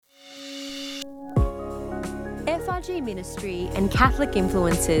RG Ministry and Catholic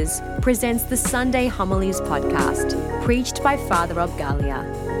Influencers presents the Sunday Homilies podcast, preached by Father Rob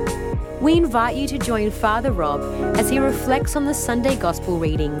Galea. We invite you to join Father Rob as he reflects on the Sunday Gospel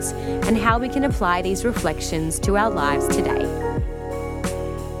readings and how we can apply these reflections to our lives today.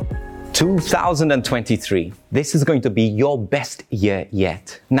 2023. This is going to be your best year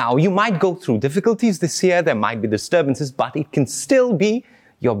yet. Now, you might go through difficulties this year, there might be disturbances, but it can still be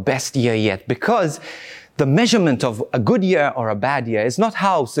your best year yet, because the measurement of a good year or a bad year is not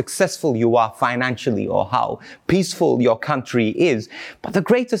how successful you are financially or how peaceful your country is, but the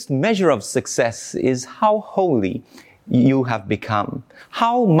greatest measure of success is how holy you have become.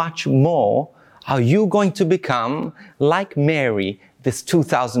 How much more are you going to become like Mary this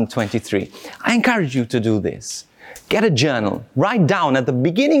 2023? I encourage you to do this. Get a journal. Write down at the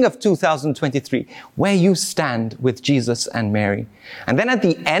beginning of 2023 where you stand with Jesus and Mary. And then at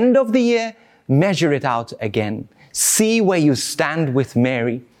the end of the year, measure it out again. See where you stand with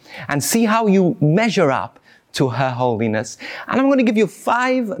Mary and see how you measure up to her holiness. And I'm going to give you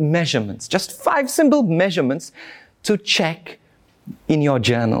 5 measurements, just 5 simple measurements to check in your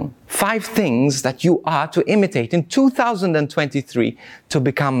journal. 5 things that you are to imitate in 2023 to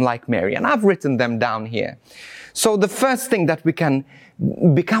become like Mary. And I've written them down here. So the first thing that we can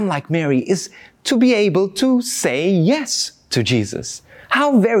become like Mary is to be able to say yes to Jesus.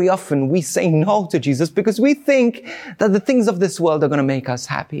 How very often we say no to Jesus because we think that the things of this world are going to make us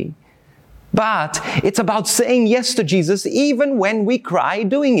happy. But it's about saying yes to Jesus even when we cry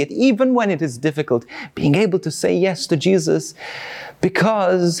doing it, even when it is difficult, being able to say yes to Jesus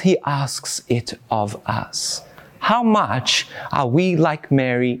because he asks it of us. How much are we like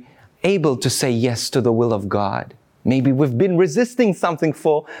Mary able to say yes to the will of God? Maybe we've been resisting something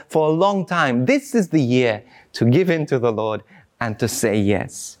for a long time. This is the year to give in to the Lord and to say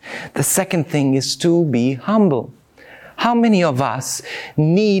yes. The second thing is to be humble. How many of us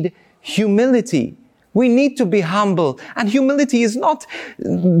need humility? We need to be humble. And humility is not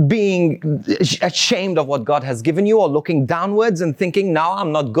being ashamed of what God has given you or looking downwards and thinking, no,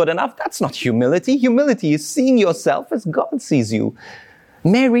 I'm not good enough. That's not humility. Humility is seeing yourself as God sees you.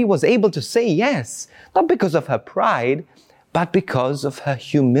 Mary was able to say yes, not because of her pride, but because of her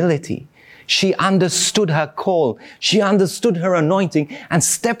humility. She understood her call. She understood her anointing and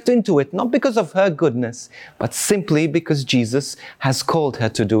stepped into it, not because of her goodness, but simply because Jesus has called her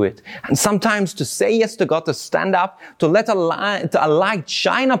to do it. And sometimes to say yes to God, to stand up, to let a light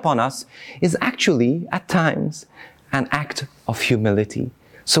shine upon us is actually, at times, an act of humility.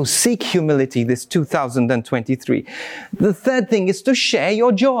 So seek humility this 2023. The third thing is to share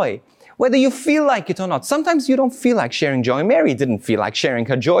your joy, whether you feel like it or not. Sometimes you don't feel like sharing joy. Mary didn't feel like sharing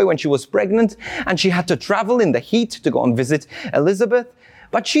her joy when she was pregnant and she had to travel in the heat to go and visit Elizabeth.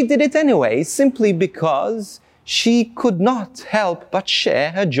 But she did it anyway, simply because she could not help but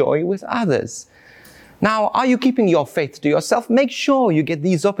share her joy with others. Now, are you keeping your faith to yourself? Make sure you get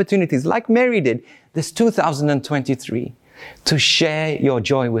these opportunities like Mary did this 2023. To share your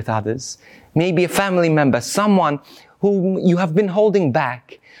joy with others. Maybe a family member, someone whom you have been holding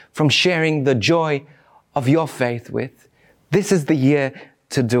back from sharing the joy of your faith with. This is the year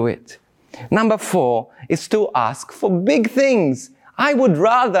to do it. Number 4 is to ask for big things. I would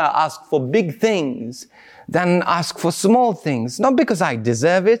rather ask for big things than ask for small things. Not because I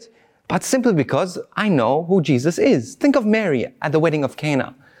deserve it, but simply because I know who Jesus is. Think of Mary at the wedding of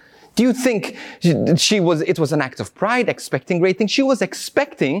Cana. Do you think it was an act of pride, expecting great things? She was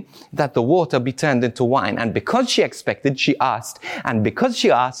expecting that the water be turned into wine. And because she expected, she asked. And because she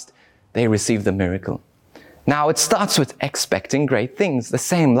asked, they received the miracle. Now, it starts with expecting great things, the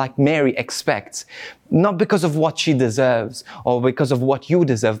same like Mary expects, not because of what she deserves or because of what you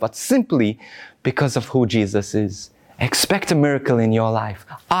deserve, but simply because of who Jesus is. Expect a miracle in your life.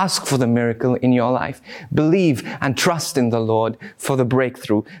 Ask for the miracle in your life. Believe and trust in the Lord for the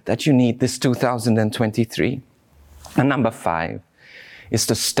breakthrough that you need this 2023. And number 5 is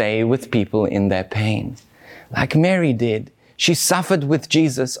to stay with people in their pain. Like Mary did. She suffered with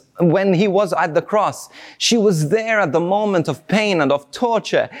Jesus when he was at the cross. She was there at the moment of pain and of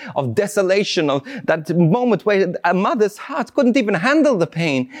torture, of desolation, of that moment where a mother's heart couldn't even handle the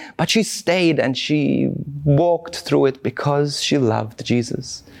pain. But she stayed and she walked through it because she loved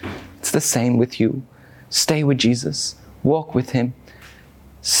Jesus. It's the same with you. Stay with Jesus. Walk with him.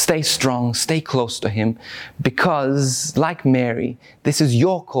 Stay strong, stay close to him, because like Mary, this is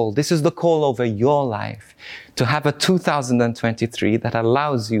your call. This is the call over your life, to have a 2023 that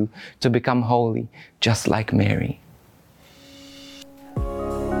allows you to become holy, just like Mary.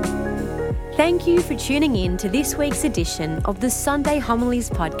 Thank you for tuning in to this week's edition of the Sunday Homilies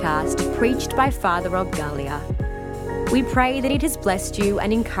podcast, preached by Father Rob Galea. We pray that it has blessed you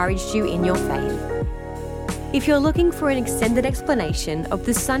and encouraged you in your faith. If you're looking for an extended explanation of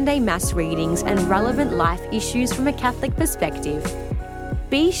the Sunday Mass readings and relevant life issues from a Catholic perspective,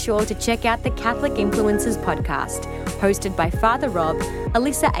 be sure to check out the Catholic Influencers podcast, hosted by Father Rob,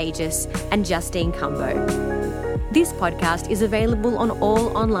 Alyssa Aegis, and Justine Cumbo. This podcast is available on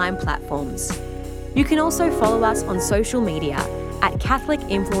all online platforms. You can also follow us on social media at Catholic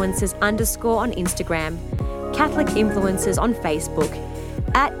Influencers _ on Instagram, Catholic Influencers on Facebook,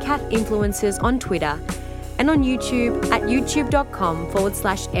 at Cath Influencers on Twitter, and on YouTube at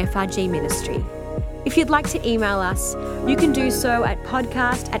youtube.com/FRG Ministry. If you'd like to email us, you can do so at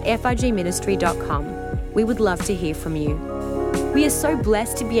podcast@frgministry.com. We would love to hear from you. We are so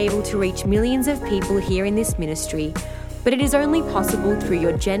blessed to be able to reach millions of people here in this ministry, but it is only possible through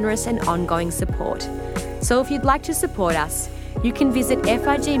your generous and ongoing support. So if you'd like to support us, you can visit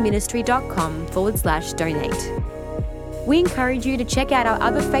frgministry.com/donate. We encourage you to check out our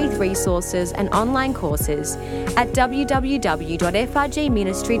other faith resources and online courses at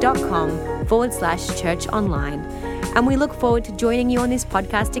www.frgministry.com/churchonline. And we look forward to joining you on this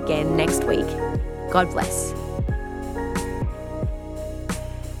podcast again next week. God bless.